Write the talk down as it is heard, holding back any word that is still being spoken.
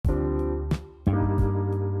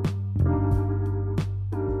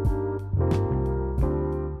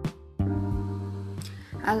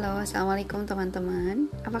Halo, assalamualaikum teman-teman.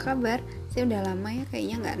 Apa kabar? Saya udah lama ya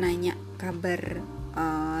kayaknya nggak nanya kabar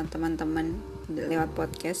teman-teman lewat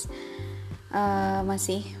podcast.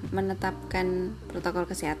 Masih menetapkan protokol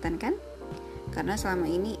kesehatan kan? Karena selama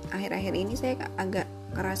ini akhir-akhir ini saya agak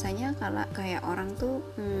kerasanya kalau kayak orang tuh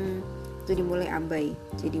jadi mulai abai,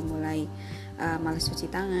 jadi mulai malas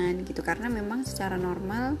cuci tangan gitu. Karena memang secara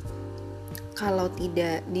normal kalau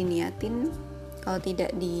tidak diniatin, kalau tidak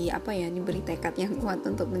diberi tekad yang kuat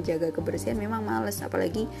untuk menjaga kebersihan memang males,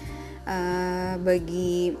 apalagi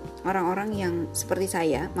bagi orang-orang yang seperti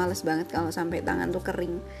saya males banget kalau sampai tangan tuh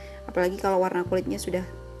kering, apalagi kalau warna kulitnya sudah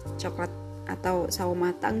coklat atau sawo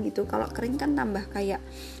matang gitu. Kalau kering kan tambah kayak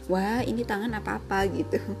wah ini tangan apa-apa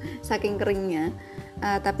gitu saking keringnya.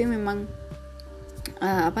 Tapi memang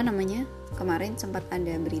kemarin sempat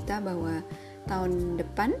ada berita bahwa tahun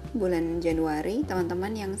depan bulan Januari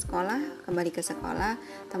teman-teman yang sekolah kembali ke sekolah,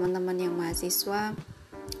 teman-teman yang mahasiswa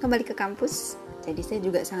kembali ke kampus. Jadi saya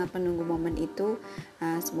juga sangat menunggu momen itu.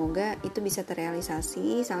 Semoga itu bisa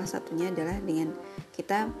terrealisasi. Salah satunya adalah dengan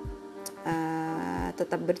kita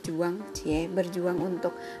tetap berjuang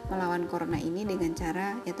untuk melawan corona ini dengan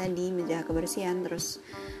cara ya tadi menjaga kebersihan, terus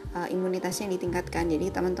imunitasnya ditingkatkan.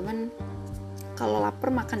 Jadi teman-teman kalau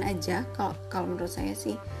lapar makan aja, kalau menurut saya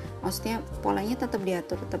sih, maksudnya polanya tetap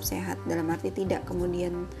diatur, tetap sehat, dalam arti tidak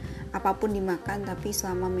kemudian apapun dimakan, tapi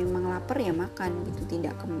selama memang lapar ya makan gitu,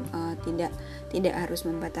 tidak harus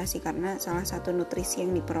membatasi, karena salah satu nutrisi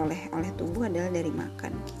yang diperoleh oleh tubuh adalah dari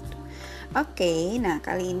makan gitu. Oke, nah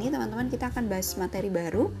kali ini teman-teman kita akan bahas materi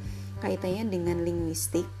baru kaitannya dengan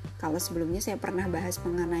linguistik. Kalau sebelumnya saya pernah bahas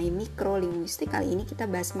mengenai mikrolinguistik, kali ini kita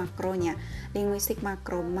bahas makronya. Linguistik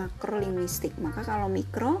makro linguistik. Maka kalau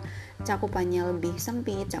mikro cakupannya lebih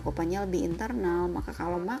sempit, cakupannya lebih internal. Maka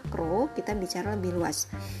kalau makro kita bicara lebih luas.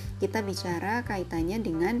 Kita bicara kaitannya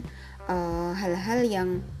dengan hal-hal yang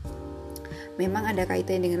memang ada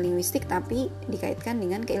kaitannya dengan linguistik tapi dikaitkan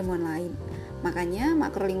dengan keilmuan lain. Makanya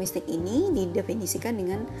makrolinguistik ini didefinisikan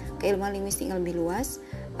dengan keilmuan linguistik yang lebih luas,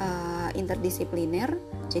 interdisipliner.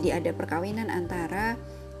 Jadi ada perkawinan antara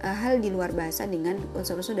hal di luar bahasa dengan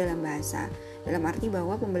unsur-unsur dalam bahasa. Dalam arti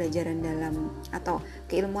bahwa pembelajaran dalam atau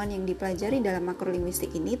keilmuan yang dipelajari dalam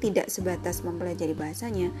makrolinguistik ini tidak sebatas mempelajari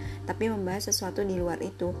bahasanya, tapi membahas sesuatu di luar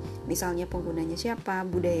itu. Misalnya penggunanya siapa,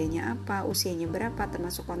 budayanya apa, usianya berapa,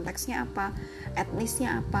 termasuk konteksnya apa,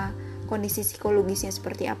 etnisnya apa, kondisi psikologisnya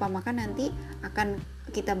seperti apa. Maka nanti akan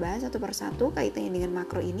kita bahas satu persatu kaitannya dengan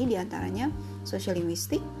makro ini, diantaranya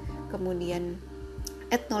sosiolinguistik, kemudian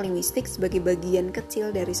etnolinguistik sebagai bagian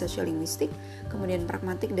kecil dari sosiolinguistik, kemudian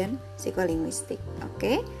pragmatik dan psikolinguistik.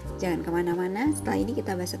 Oke, jangan kemana-mana, setelah ini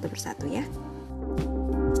kita bahas satu persatu ya.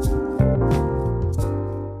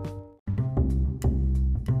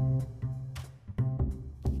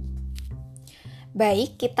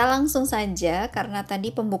 Baik, kita langsung saja karena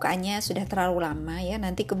tadi pembukaannya sudah terlalu lama ya,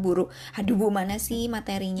 nanti keburu aduh bu mana sih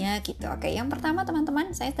materinya gitu. Oke, yang pertama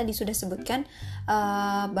teman-teman, saya tadi sudah sebutkan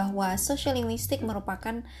bahwa sosiolinguistik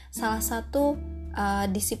merupakan salah satu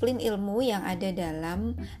disiplin ilmu yang ada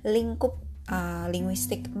dalam lingkup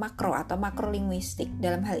linguistik makro atau makrolinguistik.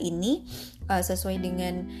 Dalam hal ini sesuai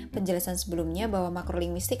dengan penjelasan sebelumnya bahwa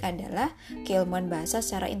makrolinguistik adalah keilmuan bahasa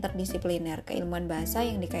secara interdisipliner, keilmuan bahasa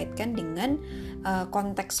yang dikaitkan dengan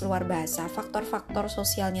konteks luar bahasa, faktor-faktor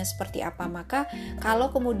sosialnya seperti apa. Maka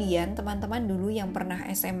kalau kemudian teman-teman dulu yang pernah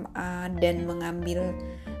SMA dan mengambil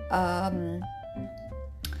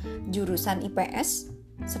jurusan IPS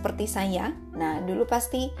seperti saya, nah dulu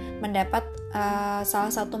pasti mendapat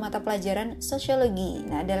salah satu mata pelajaran sosiologi.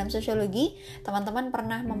 Nah dalam sosiologi teman-teman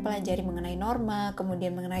pernah mempelajari mengenai norma,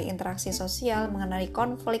 kemudian mengenai interaksi sosial, mengenai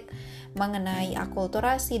konflik, mengenai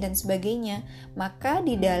akulturasi dan sebagainya. Maka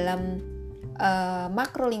di dalam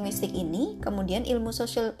makrolinguistik ini kemudian ilmu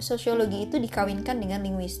sosiologi itu dikawinkan dengan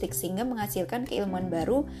linguistik sehingga menghasilkan keilmuan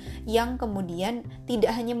baru yang kemudian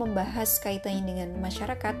tidak hanya membahas kaitannya dengan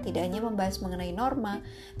masyarakat, tidak hanya membahas mengenai norma,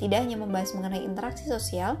 tidak hanya membahas mengenai interaksi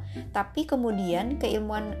sosial, tapi kemudian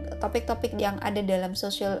keilmuan topik-topik yang ada dalam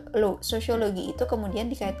sosiologi itu kemudian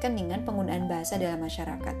dikaitkan dengan penggunaan bahasa dalam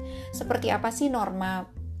masyarakat. Seperti apa sih norma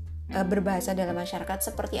berbahasa dalam masyarakat,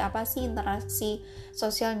 seperti apa sih interaksi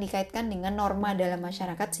sosial yang dikaitkan dengan norma dalam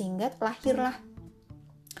masyarakat, sehingga lahirlah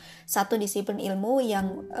satu disiplin ilmu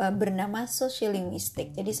yang bernama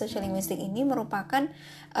sosiolinguistik. Jadi sosiolinguistik ini merupakan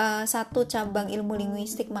satu cabang ilmu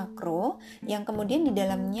linguistik makro yang kemudian di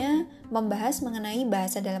dalamnya membahas mengenai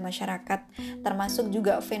bahasa dalam masyarakat, termasuk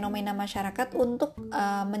juga fenomena masyarakat untuk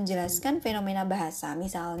menjelaskan fenomena bahasa.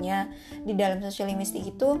 Misalnya di dalam sosiolinguistik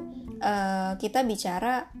itu kita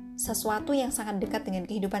bicara sesuatu yang sangat dekat dengan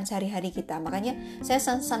kehidupan sehari-hari kita. Makanya saya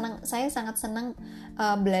sangat senang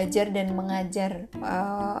belajar dan mengajar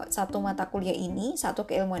satu mata kuliah ini, satu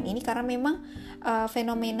keilmuan ini, karena memang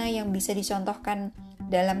fenomena yang bisa dicontohkan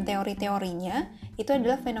dalam teori-teorinya itu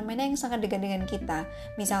adalah fenomena yang sangat dekat dengan kita.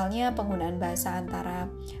 Misalnya penggunaan bahasa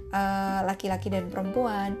antara laki-laki dan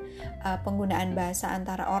perempuan, penggunaan bahasa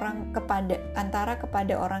antara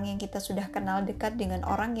kepada orang yang kita sudah kenal dekat dengan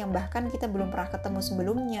orang yang bahkan kita belum pernah ketemu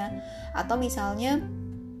sebelumnya, atau misalnya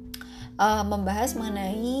membahas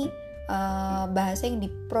mengenai bahasa yang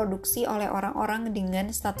diproduksi oleh orang-orang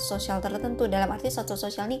dengan status sosial tertentu. Dalam arti status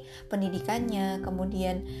sosial ini pendidikannya,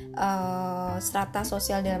 kemudian strata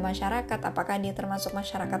sosial dalam masyarakat, apakah dia termasuk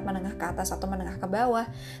masyarakat menengah ke atas atau menengah ke bawah,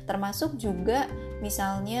 termasuk juga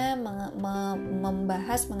misalnya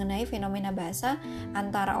membahas mengenai fenomena bahasa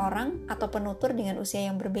antara orang atau penutur dengan usia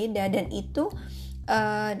yang berbeda. Dan itu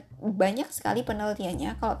banyak sekali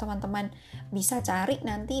penelitiannya. Kalau teman-teman bisa cari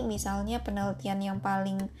nanti, misalnya penelitian yang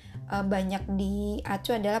paling banyak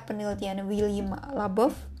diacu adalah penelitian William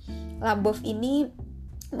Labov. Labov ini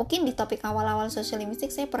mungkin di topik awal-awal sosiolinguistik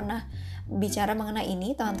saya pernah bicara mengenai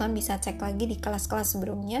ini, teman-teman bisa cek lagi di kelas-kelas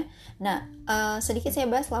sebelumnya. Nah, sedikit saya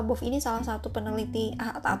bahas. Labov ini salah satu peneliti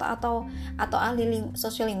atau ahli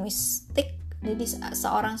sosiolinguistik. Jadi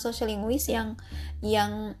seorang sosiolinguis yang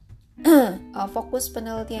fokus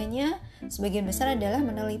penelitiannya sebagian besar adalah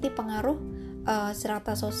meneliti pengaruh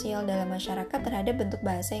strata sosial dalam masyarakat terhadap bentuk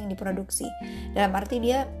bahasa yang diproduksi. Dalam arti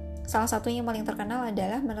dia salah satunya yang paling terkenal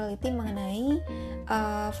adalah meneliti mengenai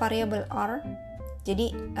variabel R.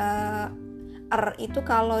 Jadi R itu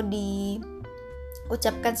kalau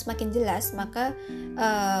diucapkan semakin jelas, maka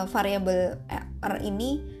variabel R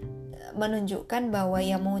ini menunjukkan bahwa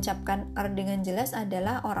yang mengucapkan R dengan jelas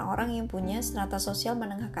adalah orang-orang yang punya strata sosial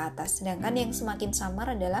menengah ke atas, sedangkan yang semakin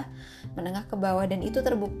samar adalah menengah ke bawah. Dan itu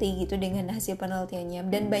terbukti gitu dengan hasil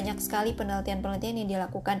penelitiannya, dan banyak sekali penelitian-penelitian yang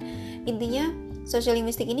dilakukan. Intinya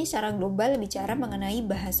sosiolinguistik ini secara global bicara mengenai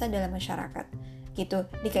bahasa dalam masyarakat gitu,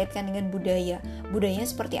 dikaitkan dengan budayanya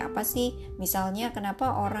seperti apa sih. Misalnya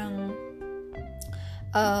kenapa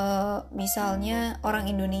misalnya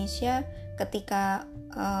orang Indonesia ketika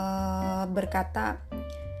berkata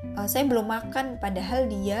saya belum makan,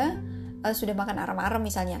 padahal dia sudah makan aram-aram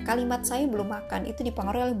misalnya. Kalimat saya belum makan itu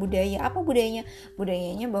dipengaruhi oleh budaya. Apa budayanya?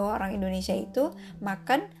 Budayanya bahwa orang Indonesia itu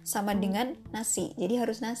makan sama dengan nasi, jadi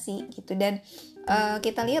harus nasi gitu. Dan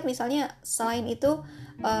kita lihat misalnya selain itu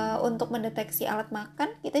untuk mendeteksi alat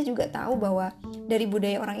makan, kita juga tahu bahwa dari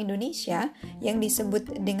budaya orang Indonesia yang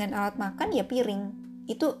disebut dengan alat makan ya piring.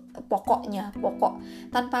 Itu pokok.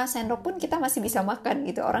 Tanpa sendok pun kita masih bisa makan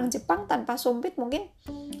gitu. Orang Jepang tanpa sumpit mungkin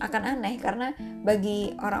akan aneh, karena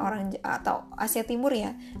bagi orang-orang atau Asia Timur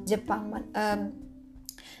ya, Jepang,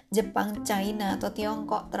 China atau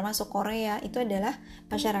Tiongkok, termasuk Korea, itu adalah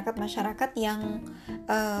masyarakat-masyarakat yang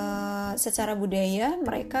secara budaya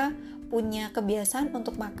mereka punya kebiasaan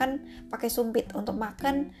untuk makan pakai sumpit, untuk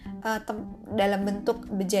makan dalam bentuk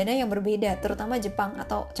bejana yang berbeda, terutama Jepang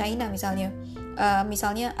atau China misalnya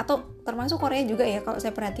atau termasuk Korea juga ya, kalau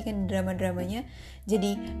saya perhatikan drama-dramanya.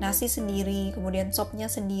 Jadi nasi sendiri, kemudian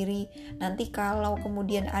sopnya sendiri, nanti kalau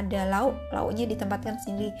kemudian ada lauknya ditempatkan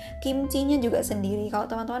sendiri, kimchinya juga sendiri. Kalau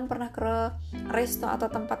teman-teman pernah ke resto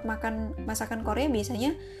atau tempat makan masakan Korea,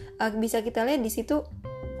 biasanya bisa kita lihat di situ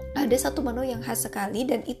ada satu menu yang khas sekali,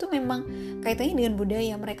 dan itu memang kaitannya dengan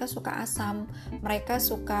budaya. Mereka suka asam, mereka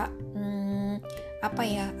suka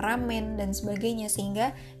ramen dan sebagainya,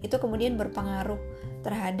 sehingga itu kemudian berpengaruh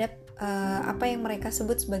terhadap apa yang mereka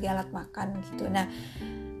sebut sebagai alat makan gitu. Nah,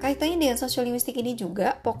 kaitannya dengan sosiolinguistik ini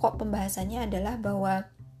juga pokok pembahasannya adalah bahwa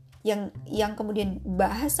yang kemudian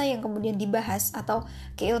bahasa yang kemudian dibahas, atau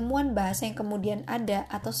keilmuan bahasa yang kemudian ada,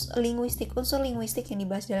 atau unsur linguistik yang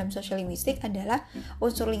dibahas dalam sosiolinguistik adalah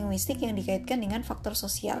unsur linguistik yang dikaitkan dengan faktor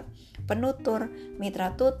sosial, penutur,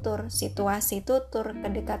 mitra tutur, situasi tutur,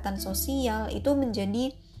 kedekatan sosial. Itu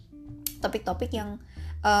menjadi topik-topik yang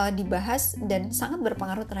dibahas dan sangat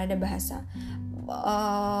berpengaruh terhadap bahasa.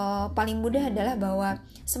 Paling mudah adalah bahwa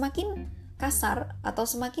semakin kasar atau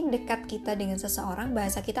semakin dekat kita dengan seseorang,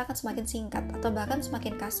 bahasa kita akan semakin singkat atau bahkan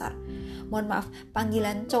semakin kasar. Mohon maaf,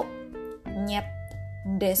 panggilan cok, nyet,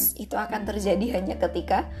 des itu akan terjadi hanya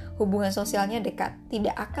ketika hubungan sosialnya dekat.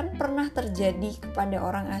 Tidak akan pernah terjadi kepada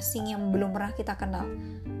orang asing yang belum pernah kita kenal.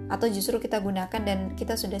 atau justru kita gunakan dan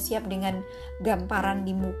kita sudah siap dengan gamparan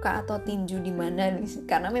di muka atau tinju di mana,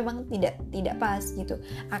 karena memang tidak pas gitu,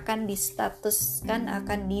 akan distatuskan,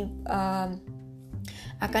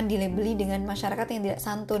 akan dilabeli dengan masyarakat yang tidak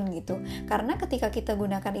santun gitu. Karena ketika kita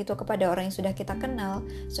gunakan itu kepada orang yang sudah kita kenal,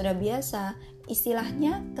 sudah biasa,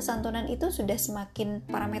 istilahnya kesantunan itu sudah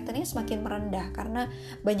parameternya semakin merendah karena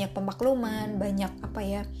banyak pemakluman, banyak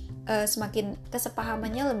semakin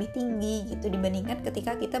kesepahamannya lebih tinggi gitu dibandingkan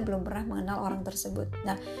ketika kita belum pernah mengenal orang tersebut.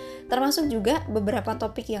 Nah, termasuk juga beberapa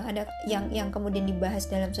topik yang kemudian dibahas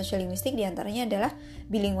dalam social linguistik, diantaranya adalah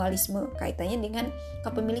bilingualisme, kaitannya dengan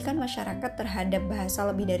kepemilikan masyarakat terhadap bahasa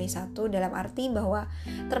lebih dari satu, dalam arti bahwa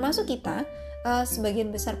termasuk kita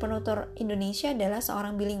sebagian besar penutur Indonesia adalah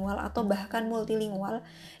seorang bilingual atau bahkan multilingual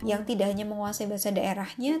yang tidak hanya menguasai bahasa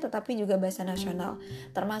daerahnya tetapi juga bahasa nasional,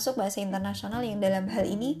 termasuk bahasa internasional yang dalam hal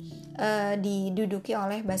ini diduduki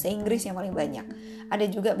oleh bahasa Inggris yang paling banyak. Ada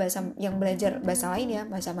juga bahasa yang belajar bahasa lain ya,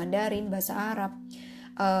 bahasa Mandarin, bahasa Arab,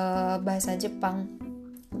 bahasa Jepang,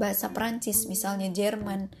 bahasa Perancis misalnya,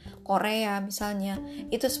 Jerman, Korea misalnya,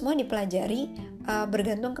 itu semua dipelajari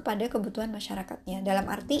bergantung kepada kebutuhan masyarakatnya. Dalam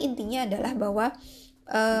arti intinya adalah bahwa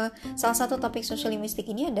salah satu topik social linguistik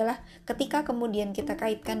ini adalah ketika kemudian kita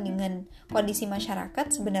kaitkan dengan kondisi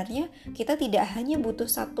masyarakat, sebenarnya kita tidak hanya butuh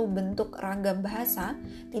satu bentuk ragam bahasa,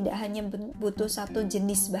 tidak hanya butuh satu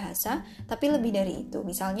jenis bahasa, tapi lebih dari itu.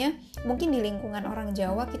 Misalnya mungkin di lingkungan orang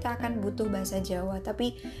Jawa kita akan butuh bahasa Jawa,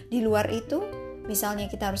 tapi di luar itu misalnya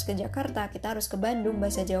kita harus ke Jakarta, kita harus ke Bandung,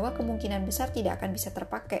 bahasa Jawa kemungkinan besar tidak akan bisa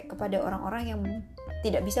terpakai kepada orang-orang yang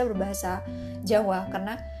tidak bisa berbahasa Jawa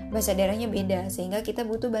karena bahasa daerahnya beda, sehingga kita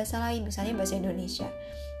butuh bahasa lain, misalnya bahasa Indonesia.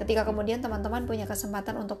 Ketika kemudian teman-teman punya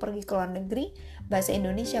kesempatan untuk pergi ke luar negeri, bahasa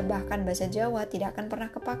Indonesia bahkan bahasa Jawa tidak akan pernah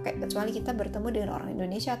kepakai kecuali kita bertemu dengan orang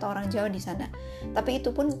Indonesia atau orang Jawa di sana. Tapi itu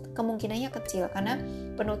pun kemungkinannya kecil karena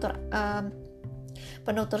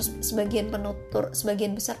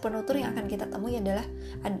sebagian besar penutur yang akan kita temui adalah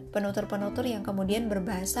penutur-penutur yang kemudian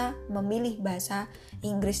memilih bahasa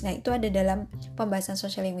Inggris. Nah, itu ada dalam pembahasan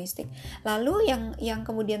social linguistik. Lalu yang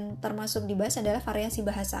kemudian termasuk dibahas adalah variasi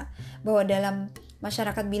bahasa, bahwa dalam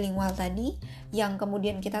masyarakat bilingual tadi yang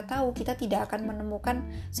kemudian kita tahu kita tidak akan menemukan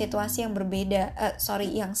situasi yang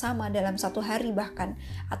yang sama dalam satu hari bahkan,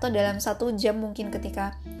 atau dalam 1 jam mungkin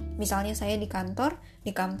ketika misalnya saya di kantor,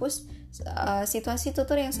 di kampus, situasi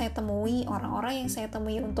tutur yang saya temui, orang-orang yang saya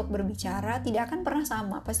temui untuk berbicara tidak akan pernah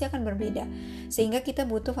sama, pasti akan berbeda. Sehingga kita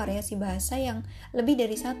butuh variasi bahasa yang lebih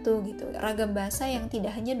dari satu gitu, ragam bahasa yang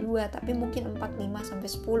tidak hanya 2 tapi mungkin 4, 5 sampai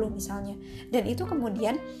 10 misalnya. Dan itu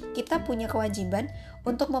kemudian kita punya kewajiban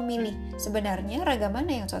untuk memilih sebenarnya ragam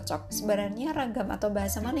mana yang cocok, sebenarnya ragam atau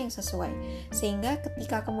bahasa mana yang sesuai. Sehingga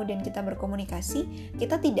ketika kemudian kita berkomunikasi,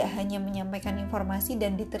 kita tidak hanya menyampaikan informasi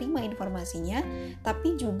dan diterima informasinya,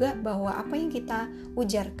 tapi juga bahwa apa yang kita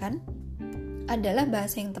ujarkan adalah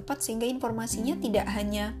bahasa yang tepat sehingga informasinya tidak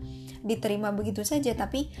hanya diterima begitu saja,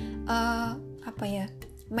 tapi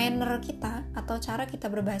manner kita atau cara kita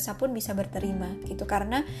berbahasa pun bisa berterima gitu.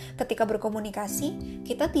 Karena ketika berkomunikasi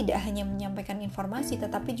kita tidak hanya menyampaikan informasi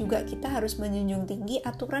tetapi juga kita harus menjunjung tinggi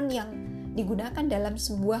aturan yang digunakan dalam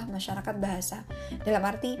sebuah masyarakat bahasa. Dalam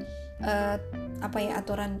arti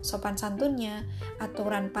aturan sopan santunnya,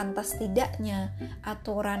 aturan pantas tidaknya,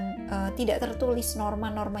 aturan tidak tertulis,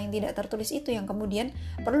 norma-norma yang tidak tertulis itu yang kemudian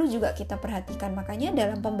perlu juga kita perhatikan. Makanya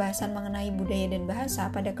dalam pembahasan mengenai budaya dan bahasa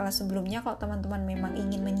pada kelas sebelumnya, kalau teman-teman memang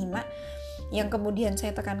ingin menyimak, yang kemudian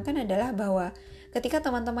saya tekankan adalah bahwa ketika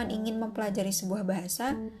teman-teman ingin mempelajari sebuah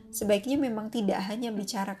bahasa, sebaiknya memang tidak hanya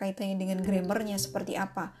bicara kaitannya dengan grammarnya seperti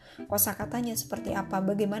apa, kosakatanya seperti apa,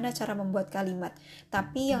 bagaimana cara membuat kalimat.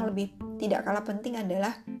 Tapi yang lebih tidak kalah penting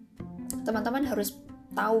adalah teman-teman harus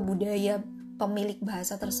tahu budaya pemilik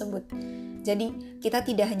bahasa tersebut. Jadi kita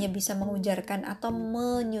tidak hanya bisa mengujarkan atau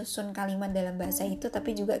menyusun kalimat dalam bahasa itu,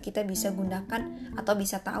 tapi juga kita bisa gunakan atau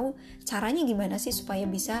bisa tahu caranya gimana sih supaya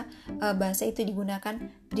bisa bahasa itu digunakan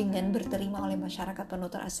dengan berterima oleh masyarakat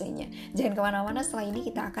penutur aslinya. Jangan kemana-mana, setelah ini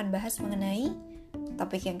kita akan bahas mengenai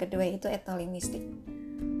topik yang kedua, yaitu etnolinguistik.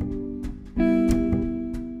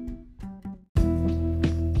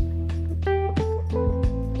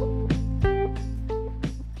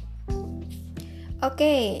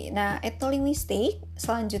 Oke, nah etnolinguistik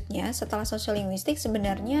selanjutnya setelah sosiolinguistik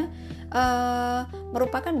sebenarnya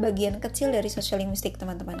merupakan bagian kecil dari sosiolinguistik,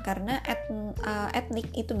 teman-teman, karena etnik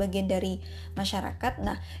itu bagian dari masyarakat.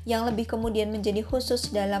 Nah, yang lebih kemudian menjadi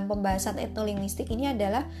khusus dalam pembahasan etnolinguistik ini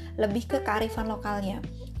adalah lebih ke kearifan lokalnya,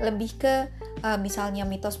 lebih ke misalnya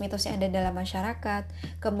mitos-mitos yang ada dalam masyarakat,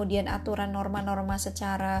 kemudian aturan norma-norma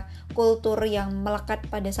secara kultur yang melekat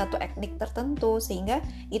pada satu etnik tertentu, sehingga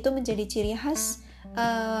itu menjadi ciri khas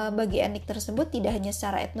bagi etnik tersebut tidak hanya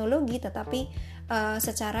secara etnologi tetapi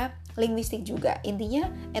secara linguistik juga.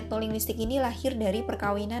 Intinya etnolinguistik ini lahir dari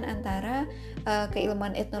perkawinan antara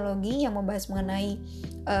keilmuan etnologi yang membahas mengenai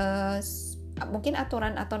mungkin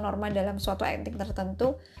aturan atau norma dalam suatu etnik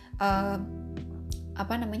tertentu,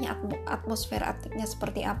 atmosfer etniknya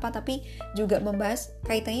seperti apa, tapi juga membahas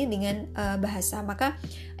kaitannya dengan bahasa. Maka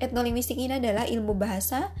etnolinguistik ini adalah ilmu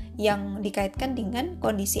bahasa yang dikaitkan dengan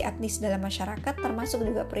kondisi etnis dalam masyarakat, termasuk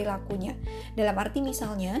juga perilakunya. Dalam arti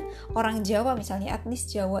misalnya orang Jawa, misalnya etnis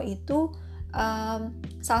Jawa itu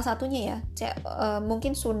salah satunya ya,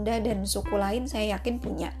 mungkin Sunda dan suku lain saya yakin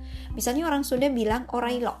punya. Misalnya orang Sunda bilang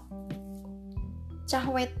orailo, cah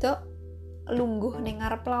wedok lungguh ning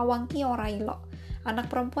ngarep lawang ki orailo.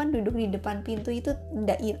 Anak perempuan duduk di depan pintu itu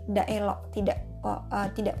tidak elok,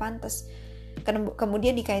 tidak pantas.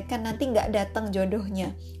 Kemudian dikaitkan nanti nggak datang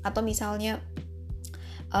jodohnya, atau misalnya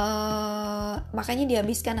makanya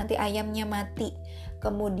dihabiskan nanti ayamnya mati.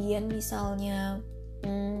 Kemudian misalnya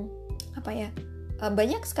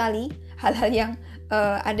banyak sekali hal-hal yang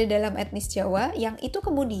ada dalam etnis Jawa yang itu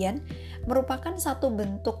kemudian merupakan satu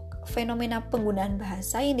bentuk fenomena penggunaan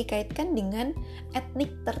bahasa yang dikaitkan dengan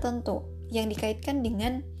etnik tertentu, yang dikaitkan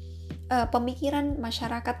dengan pemikiran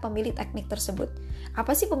masyarakat pemilik etnik tersebut.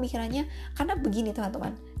 Apa sih pemikirannya? Karena begini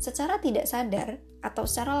teman-teman, secara tidak sadar atau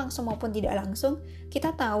secara langsung maupun tidak langsung,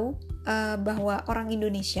 kita tahu bahwa orang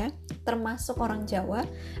Indonesia, termasuk orang Jawa,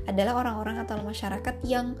 adalah orang-orang atau masyarakat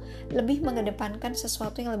yang lebih mengedepankan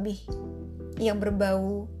sesuatu yang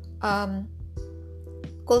berbau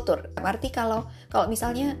kultur. Berarti kalau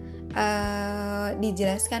misalnya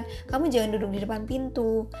dijelaskan kamu jangan duduk di depan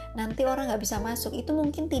pintu, nanti orang nggak bisa masuk, itu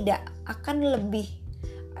mungkin tidak akan lebih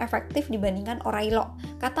efektif dibandingkan orailo.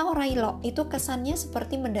 Kata orailo itu kesannya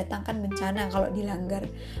seperti mendatangkan bencana kalau dilanggar,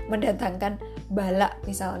 mendatangkan bala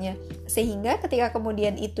misalnya, sehingga ketika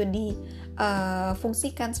kemudian itu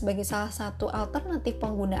difungsikan sebagai salah satu alternatif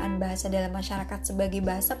penggunaan bahasa dalam masyarakat sebagai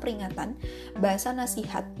bahasa peringatan, bahasa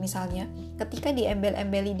nasihat misalnya, ketika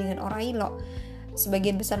diembel-embeli dengan orailo,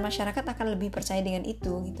 sebagian besar masyarakat akan lebih percaya dengan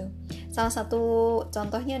itu gitu. Salah satu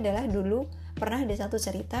contohnya adalah dulu pernah ada satu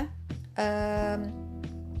cerita,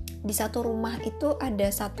 di satu rumah itu ada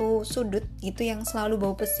satu sudut gitu yang selalu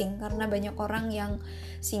bau pesing karena banyak orang yang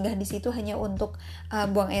singgah di situ hanya untuk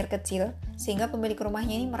buang air kecil, sehingga pemilik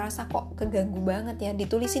rumahnya ini merasa kok keganggu banget ya.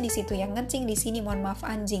 Ditulisin di situ yang kencing di sini mohon maaf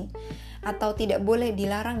anjing, atau tidak boleh,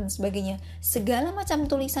 dilarang dan sebagainya. Segala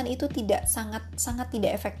macam tulisan itu sangat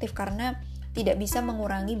tidak efektif karena tidak bisa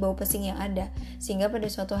mengurangi bau pesing yang ada. Sehingga pada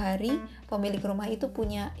suatu hari pemilik rumah itu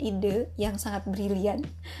punya ide yang sangat brilian,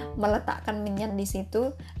 meletakkan menyan di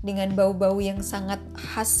situ dengan bau-bau yang sangat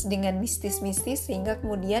khas dengan mistis-mistis, sehingga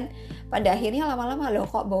kemudian pada akhirnya lama-lama loh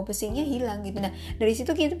kok bau pesingnya hilang gitu. Nah dari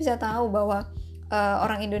situ kita bisa tahu bahwa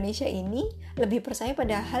orang Indonesia ini lebih percaya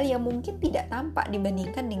pada hal yang mungkin tidak tampak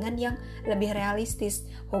dibandingkan dengan yang lebih realistis.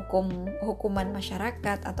 Hukuman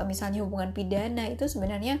masyarakat atau misalnya hubungan pidana itu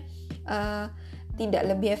sebenarnya tidak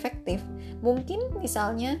lebih efektif. Mungkin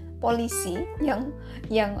misalnya polisi yang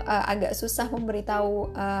agak susah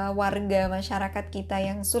memberitahu warga masyarakat kita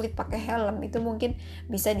yang sulit pakai helm, itu mungkin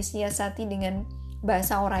bisa disiasati dengan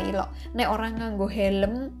bahasa orailo. Nek orang nganggo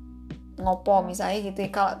helm ngopo misalnya gitu ya.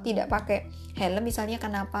 Kalau tidak pakai helm misalnya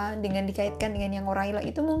kenapa, dengan dikaitkan dengan yang orailo,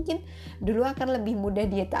 itu mungkin dulu akan lebih mudah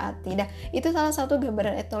dia taati. Nah itu salah satu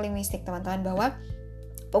gambaran etnolinguistik teman-teman, bahwa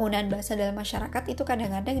penggunaan bahasa dalam masyarakat itu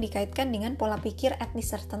kadang-kadang dikaitkan dengan pola pikir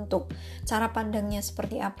etnis tertentu, cara pandangnya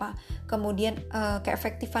seperti apa, kemudian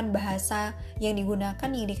keefektifan bahasa yang digunakan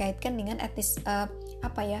yang dikaitkan dengan etnis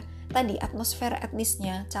atmosfer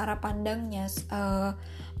etnisnya, cara pandangnya,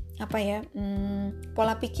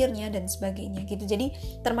 pola pikirnya dan sebagainya gitu. Jadi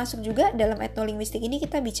termasuk juga dalam etnolinguistik ini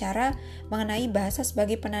kita bicara mengenai bahasa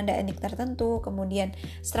sebagai penanda etnik tertentu, kemudian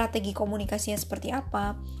strategi komunikasinya seperti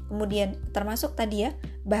apa, kemudian termasuk tadi ya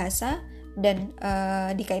bahasa dan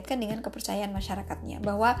dikaitkan dengan kepercayaan masyarakatnya,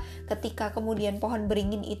 bahwa ketika kemudian pohon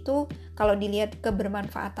beringin itu kalau dilihat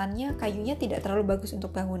kebermanfaatannya, kayunya tidak terlalu bagus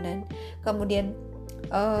untuk bangunan, kemudian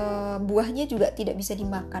buahnya juga tidak bisa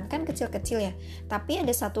dimakan, kan kecil-kecil ya. Tapi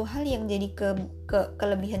ada satu hal yang jadi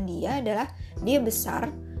kelebihan dia adalah dia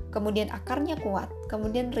besar, kemudian akarnya kuat,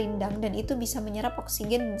 kemudian rindang, dan itu bisa menyerap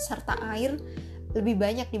oksigen serta air lebih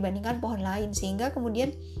banyak dibandingkan pohon lain, sehingga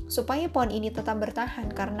kemudian supaya pohon ini tetap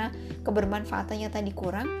bertahan karena kebermanfaatannya tadi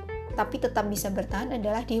kurang tapi tetap bisa bertahan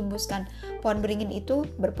adalah dihembuskan. Pohon beringin itu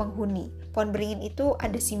berpenghuni, pohon beringin itu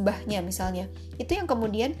ada simbahnya misalnya, itu yang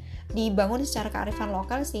kemudian dibangun secara kearifan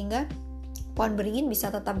lokal sehingga pohon beringin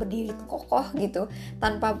bisa tetap berdiri kokoh gitu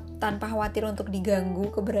tanpa khawatir untuk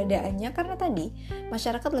diganggu keberadaannya, karena tadi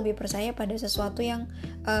masyarakat lebih percaya pada sesuatu yang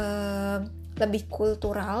lebih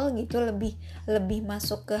kultural gitu, lebih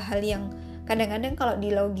masuk ke hal yang kadang-kadang kalau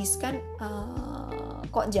dilogiskan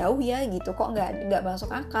kok jauh ya gitu, kok nggak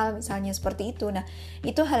masuk akal misalnya seperti itu. Nah,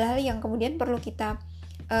 itu hal-hal yang kemudian perlu kita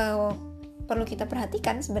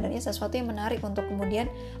perhatikan, sebenarnya sesuatu yang menarik untuk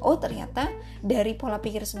kemudian ternyata dari pola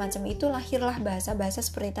pikir semacam itu lahirlah bahasa-bahasa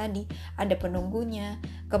seperti tadi, ada penunggunya,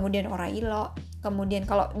 kemudian orailo, kemudian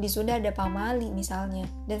kalau di Sunda ada pamali misalnya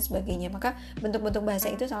dan sebagainya. Maka bentuk-bentuk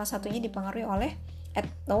bahasa itu salah satunya dipengaruhi oleh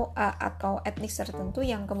atau etnis tertentu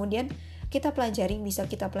yang kemudian bisa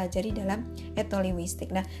kita pelajari dalam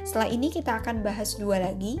etnolinguistik. Nah, setelah ini kita akan bahas 2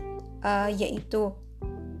 lagi, yaitu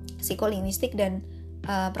psikolinguistik dan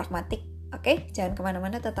pragmatik. Oke, jangan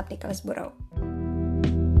kemana-mana, tetap di Kelas Burau.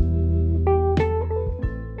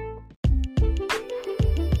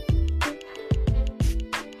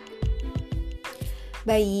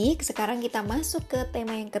 Baik, sekarang kita masuk ke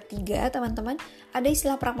tema yang ketiga, teman-teman. Ada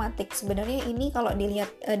istilah pragmatik. Sebenarnya ini kalau dilihat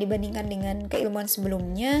dibandingkan dengan keilmuan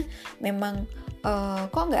sebelumnya, memang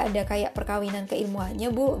kok nggak ada kayak perkawinan keilmuannya,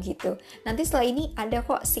 Bu, gitu. Nanti setelah ini ada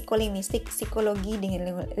kok psikolinguistik, psikologi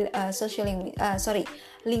dengan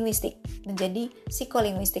linguistik menjadi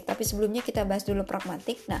psikolinguistik. Tapi sebelumnya kita bahas dulu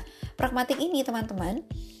pragmatik. Nah, pragmatik ini, teman-teman,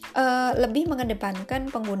 lebih mengedepankan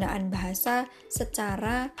penggunaan bahasa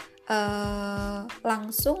secara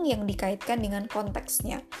langsung yang dikaitkan dengan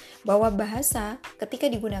konteksnya, bahwa bahasa ketika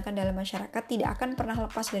digunakan dalam masyarakat tidak akan pernah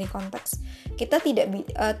lepas dari konteks. Kita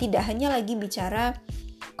tidak hanya lagi bicara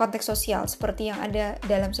konteks sosial seperti yang ada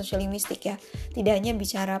dalam sosiolinguistik ya, tidak hanya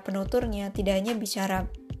bicara penuturnya, tidak hanya bicara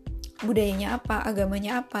budayanya apa,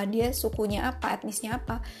 agamanya apa, dia sukunya apa, etnisnya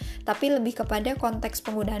apa, tapi lebih kepada konteks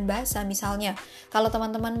penggunaan bahasa. Misalnya, kalau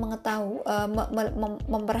teman-teman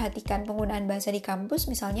memperhatikan penggunaan bahasa di kampus,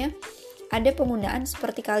 misalnya ada penggunaan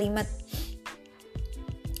seperti kalimat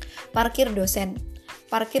parkir dosen,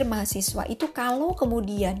 parkir mahasiswa, itu kalau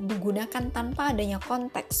kemudian digunakan tanpa adanya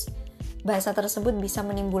konteks, bahasa tersebut bisa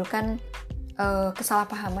menimbulkan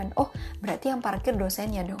kesalahpahaman. Oh, berarti yang parkir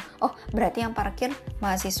dosennya dong. Oh, berarti yang parkir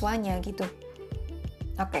mahasiswanya gitu.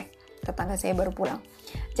 Oke, tetangga saya baru pulang.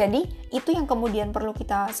 Jadi, itu yang kemudian perlu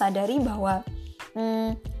kita sadari bahwa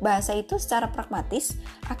bahasa itu secara pragmatis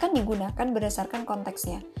akan digunakan berdasarkan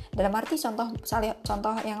konteksnya. Dalam arti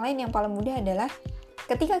contoh yang lain yang paling mudah adalah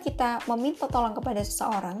ketika kita meminta tolong kepada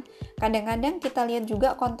seseorang, kadang-kadang kita lihat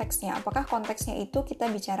juga konteksnya. Apakah konteksnya itu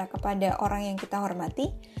kita bicara kepada orang yang kita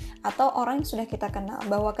hormati atau orang yang sudah kita kenal.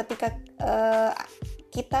 Bahwa ketika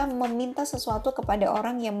kita meminta sesuatu kepada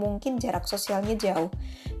orang yang mungkin jarak sosialnya jauh,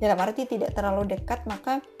 dalam arti tidak terlalu dekat,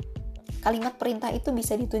 maka kalimat perintah itu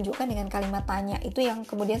bisa ditunjukkan dengan kalimat tanya. Itu yang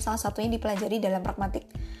kemudian salah satunya dipelajari dalam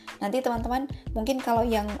pragmatik. Nanti teman-teman, mungkin kalau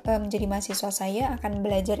yang menjadi mahasiswa saya akan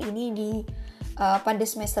belajar ini pada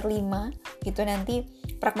semester 5 gitu. Nanti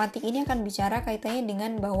pragmatik ini akan bicara kaitannya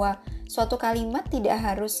dengan bahwa suatu kalimat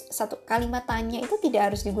kalimat tanya itu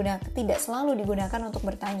tidak selalu digunakan untuk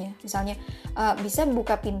bertanya. Misalnya bisa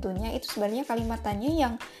buka pintunya, itu sebenarnya kalimat tanya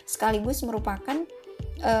yang sekaligus merupakan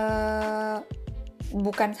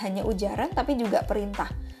bukan hanya ujaran tapi juga perintah.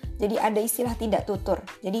 Jadi ada istilah tidak tutur.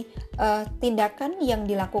 Jadi tindakan yang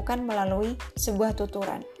dilakukan melalui sebuah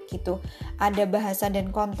tuturan gitu. Ada bahasa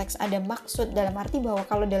dan konteks, ada maksud, dalam arti bahwa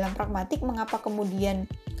kalau dalam pragmatik mengapa kemudian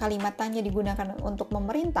kalimat tanya digunakan untuk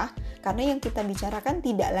memerintah? Karena yang kita bicarakan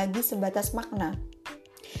tidak lagi sebatas makna.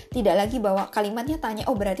 Tidak lagi bahwa kalimatnya tanya,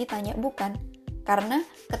 oh berarti tanya, bukan. Karena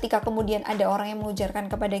ketika kemudian ada orang yang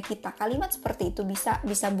mengujarkan kepada kita kalimat seperti itu bisa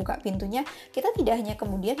buka pintunya, kita tidak hanya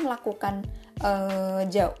kemudian melakukan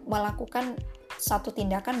satu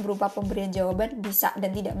tindakan berupa pemberian jawaban bisa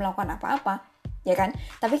dan tidak melakukan apa-apa, ya kan?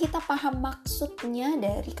 Tapi kita paham maksudnya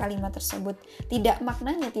dari kalimat tersebut. Tidak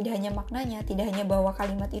hanya maknanya, tidak hanya bahwa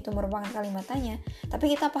kalimat itu merupakan kalimat tanya, tapi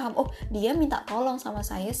kita paham, oh dia minta tolong sama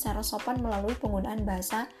saya secara sopan melalui penggunaan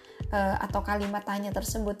bahasa atau kalimat tanya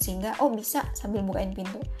tersebut, sehingga bisa sambil bukain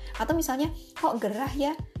pintu. Atau misalnya, kok gerah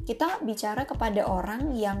ya, kita bicara kepada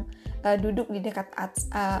orang yang duduk di dekat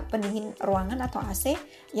pendingin ruangan atau AC,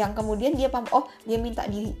 yang kemudian dia paham, oh dia minta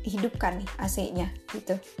dihidupkan nih AC-nya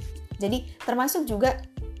gitu. Jadi termasuk juga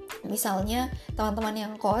misalnya teman-teman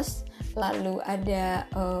yang kos, lalu ada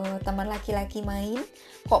teman laki-laki main,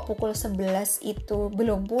 kok pukul 11 itu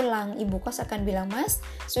belum pulang, ibu kos akan bilang, mas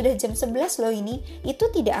sudah jam 11 loh ini. Itu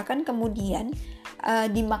tidak akan kemudian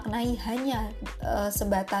dimaknai hanya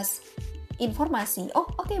sebatas informasi. Oh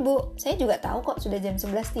oke, Bu, saya juga tahu kok sudah jam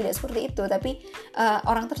 11, tidak seperti itu. Tapi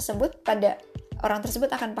orang tersebut pada orang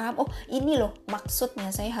tersebut akan paham, oh ini loh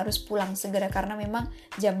maksudnya saya harus pulang segera karena memang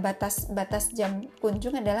jam batas jam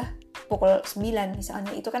kunjung adalah pukul 9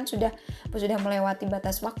 misalnya. Itu kan sudah melewati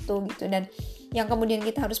batas waktu gitu. Dan yang kemudian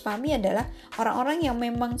kita harus pahami adalah orang-orang yang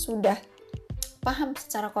memang sudah paham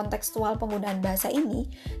secara kontekstual penggunaan bahasa ini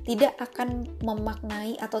tidak akan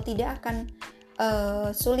memaknai atau tidak akan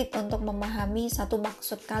sulit untuk memahami satu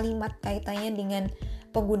maksud kalimat kaitannya dengan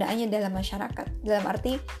penggunaannya dalam masyarakat. Dalam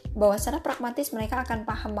arti bahwa secara pragmatis mereka akan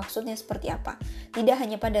paham maksudnya seperti apa. Tidak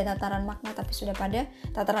hanya pada tataran makna tapi sudah pada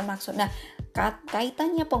tataran maksud. Nah,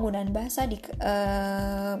 kaitannya penggunaan bahasa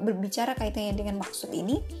berbicara kaitannya dengan maksud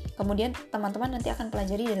ini, kemudian teman-teman nanti akan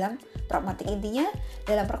pelajari dalam pragmatik. Intinya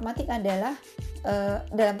dalam pragmatik adalah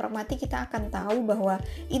dalam pragmatik kita akan tahu bahwa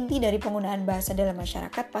inti dari penggunaan bahasa dalam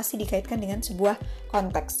masyarakat pasti dikaitkan dengan sebuah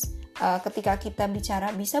konteks. Ketika kita bicara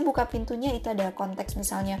bisa buka pintunya, itu adalah konteks,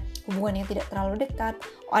 misalnya hubungan yang tidak terlalu dekat,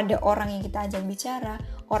 ada orang yang kita ajak bicara,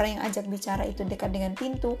 orang yang ajak bicara itu dekat dengan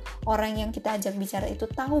pintu, orang yang kita ajak bicara itu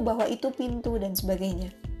tahu bahwa itu pintu dan sebagainya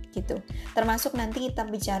gitu. Termasuk nanti kita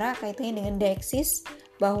bicara kaitannya dengan deeksis,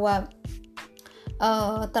 bahwa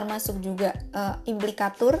termasuk juga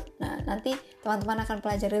implikatur. Nah, nanti teman-teman akan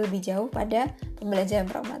pelajari lebih jauh pada pembelajaran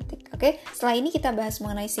pragmatik. Oke, setelah ini kita bahas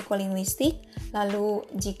mengenai psikolinguistik. Lalu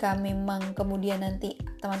jika memang kemudian nanti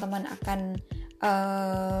teman-teman akan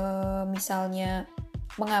misalnya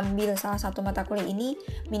mengambil salah satu mata kuliah ini,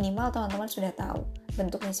 minimal teman-teman sudah tahu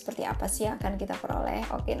bentuknya seperti apa sih yang akan kita peroleh.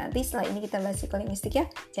 Oke, nanti setelah ini kita bahas psikolinguistik ya.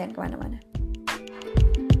 Jangan kemana-mana.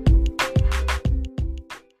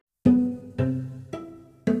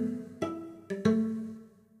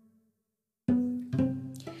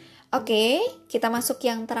 Oke, kita masuk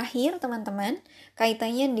yang terakhir teman-teman,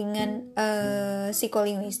 kaitannya dengan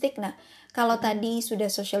psikolinguistik. Nah, kalau tadi sudah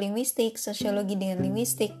sosiolinguistik, sosiologi dengan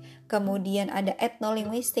linguistik, kemudian ada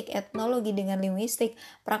etnolinguistik, etnologi dengan linguistik,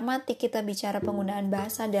 pragmatik kita bicara penggunaan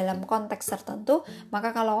bahasa dalam konteks tertentu,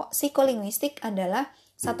 maka kalau psikolinguistik adalah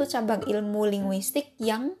satu cabang ilmu linguistik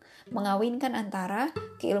yang mengawinkan antara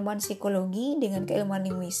keilmuan psikologi dengan keilmuan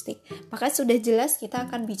linguistik. Maka sudah jelas kita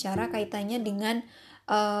akan bicara kaitannya dengan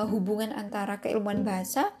hubungan antara keilmuan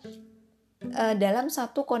bahasa dalam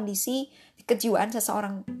satu kondisi kejiwaan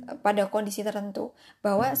seseorang pada kondisi tertentu,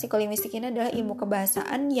 bahwa psikolinguistik ini adalah ilmu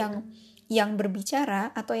kebahasaan yang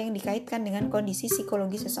berbicara atau yang dikaitkan dengan kondisi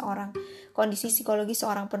psikologi seseorang, kondisi psikologi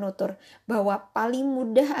seorang penutur, bahwa paling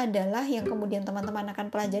mudah adalah yang kemudian teman-teman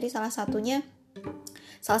akan pelajari salah satu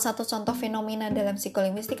contoh fenomena dalam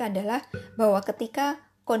psikolinguistik adalah bahwa ketika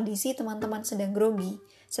kondisi teman-teman sedang grogi,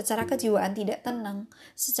 secara kejiwaan tidak tenang,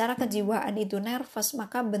 secara kejiwaan itu nervous,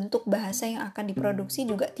 maka bentuk bahasa yang akan diproduksi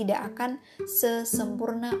juga tidak akan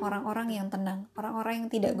sesempurna orang-orang yang tenang, orang-orang yang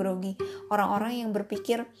tidak grogi, orang-orang yang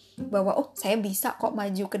berpikir bahwa oh saya bisa kok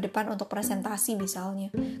maju ke depan untuk presentasi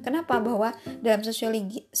misalnya. Kenapa? Bahwa dalam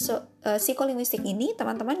psikolinguistik ini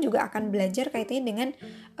teman-teman juga akan belajar kaitannya dengan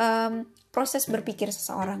proses berpikir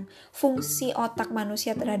seseorang, fungsi otak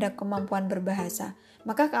manusia terhadap kemampuan berbahasa.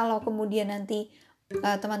 Maka kalau kemudian nanti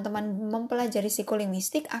teman-teman mempelajari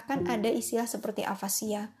psikolinguistik, akan ada istilah seperti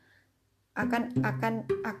afasia, akan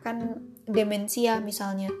demensia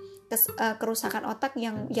misalnya, kerusakan otak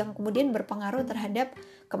yang kemudian berpengaruh terhadap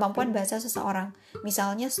kemampuan bahasa seseorang,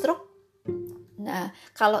 misalnya stroke. Nah,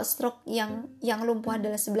 kalau stroke yang lumpuh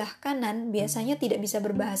adalah sebelah kanan, biasanya tidak bisa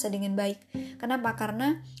berbahasa dengan baik. Kenapa?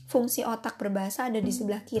 Karena fungsi otak berbahasa ada di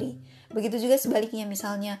sebelah kiri. Begitu juga sebaliknya,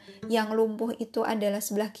 misalnya yang lumpuh itu adalah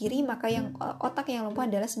sebelah kiri, maka yang otak yang lumpuh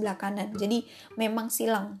adalah sebelah kanan. Jadi memang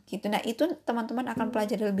silang gitu. Nah, itu teman-teman akan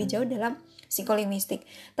pelajari lebih jauh dalam psikolinguistik.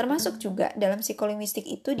 Termasuk juga dalam psikolinguistik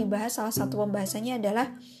itu dibahas salah satu pembahasannya adalah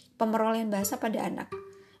pemerolehan bahasa pada anak.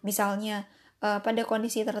 Misalnya pada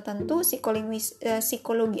kondisi tertentu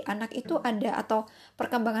psikologi anak itu ada, atau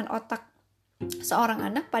perkembangan otak seorang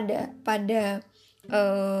anak pada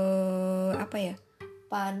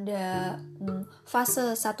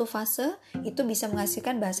satu fase itu bisa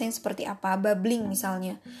menghasilkan bahasa yang seperti apa, babbling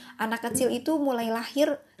misalnya. Anak kecil itu mulai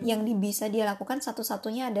lahir yang bisa dia lakukan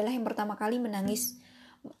satu-satunya adalah yang pertama kali menangis,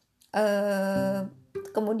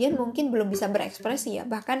 kemudian mungkin belum bisa berekspresi ya,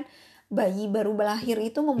 bahkan bayi baru lahir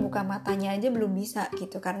itu membuka matanya aja belum bisa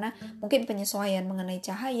gitu, karena mungkin penyesuaian mengenai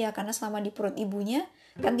cahaya, karena selama di perut ibunya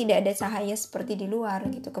kan tidak ada cahaya seperti di luar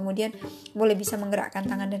gitu. Kemudian mulai bisa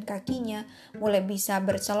menggerakkan tangan dan kakinya, mulai bisa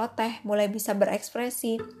berceloteh, mulai bisa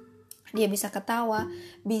berekspresi, dia bisa ketawa,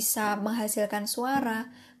 bisa menghasilkan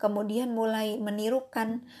suara, kemudian mulai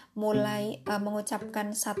menirukan, mulai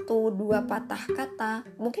mengucapkan 1-2 patah kata,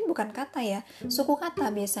 mungkin bukan kata ya, suku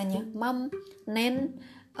kata biasanya, mam, nen,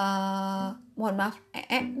 mohon maaf,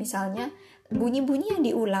 misalnya bunyi-bunyi yang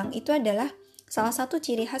diulang itu adalah salah satu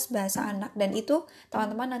ciri khas bahasa anak, dan itu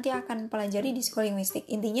teman-teman nanti akan pelajari di psikolinguistik.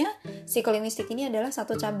 Intinya psikolinguistik ini adalah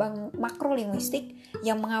satu cabang makrolinguistik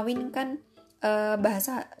yang mengawinkan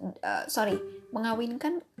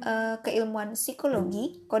keilmuan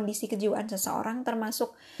psikologi, kondisi kejiwaan seseorang,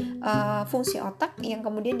 termasuk fungsi otak yang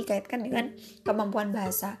kemudian dikaitkan dengan kemampuan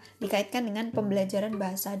bahasa, dikaitkan dengan pembelajaran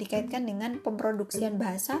bahasa, dikaitkan dengan pemproduksian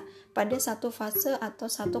bahasa pada satu fase atau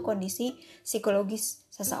satu kondisi psikologis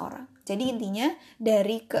seseorang. Jadi intinya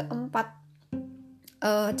dari keempat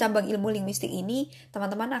cabang ilmu linguistik ini,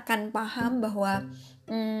 teman-teman akan paham bahwa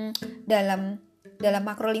dalam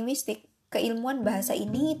makrolinguistik, keilmuan bahasa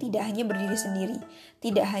ini tidak hanya berdiri sendiri,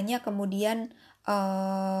 tidak hanya kemudian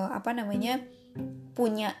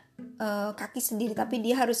punya kaki sendiri, tapi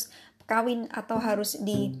dia harus kawin atau harus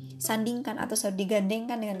disandingkan atau harus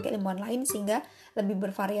digandengkan dengan keilmuan lain sehingga lebih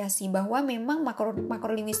bervariasi. Bahwa memang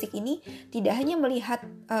makrolinguistik ini tidak hanya melihat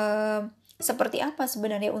seperti apa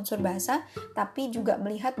sebenarnya unsur bahasa, tapi juga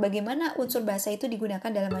melihat bagaimana unsur bahasa itu digunakan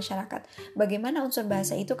dalam masyarakat. Bagaimana unsur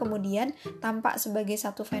bahasa itu kemudian tampak sebagai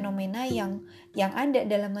satu fenomena yang ada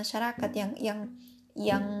dalam masyarakat,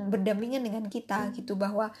 yang berdampingan dengan kita gitu.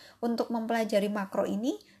 Bahwa untuk mempelajari makro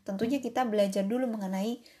ini tentunya kita belajar dulu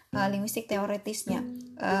mengenai linguistik teoretisnya,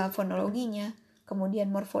 fonologinya, kemudian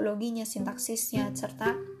morfologinya, sintaksisnya,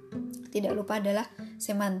 serta tidak lupa adalah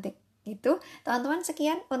semantik. Gitu, teman-teman,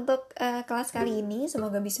 sekian untuk kelas kali ini.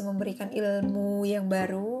 Semoga bisa memberikan ilmu yang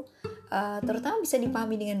baru, terutama bisa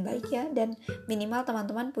dipahami dengan baik ya, dan minimal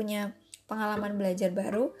teman-teman punya pengalaman belajar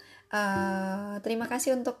baru. Terima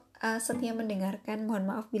kasih untuk setia mendengarkan.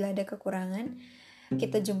 Mohon maaf bila ada kekurangan.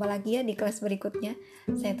 Kita jumpa lagi ya di kelas berikutnya.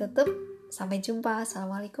 Saya tutup, sampai jumpa.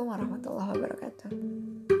 Assalamualaikum warahmatullahi wabarakatuh.